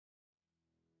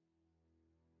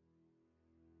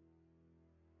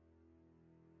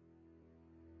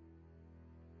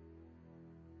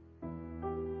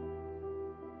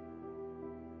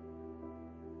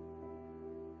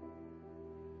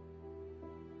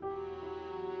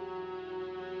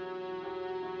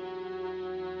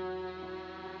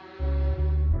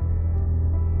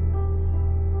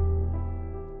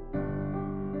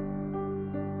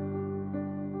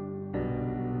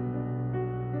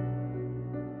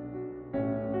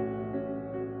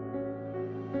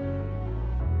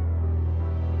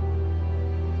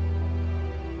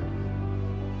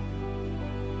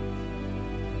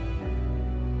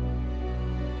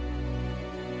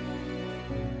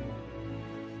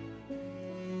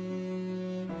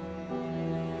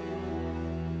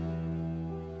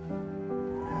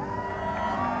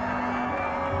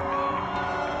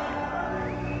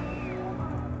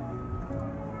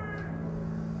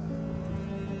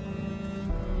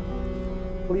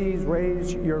please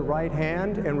raise your right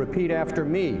hand and repeat after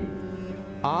me.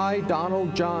 I,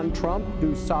 Donald John Trump,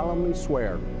 do solemnly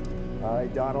swear. I,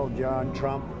 Donald John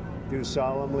Trump, do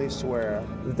solemnly swear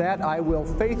that I will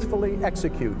faithfully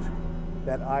execute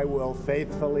that I will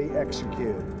faithfully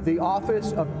execute the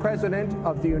office of President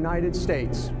of the United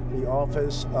States the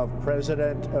office of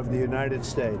President of the United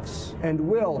States and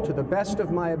will, to the best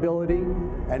of my ability,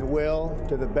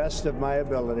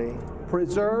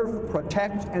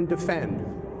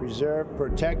 preserve,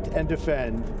 protect, and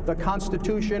defend the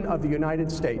Constitution of the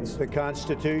United States. The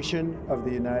Constitution of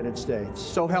the United States.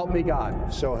 So help me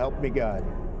God. So help me God.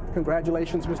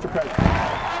 Congratulations, Mr.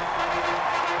 President.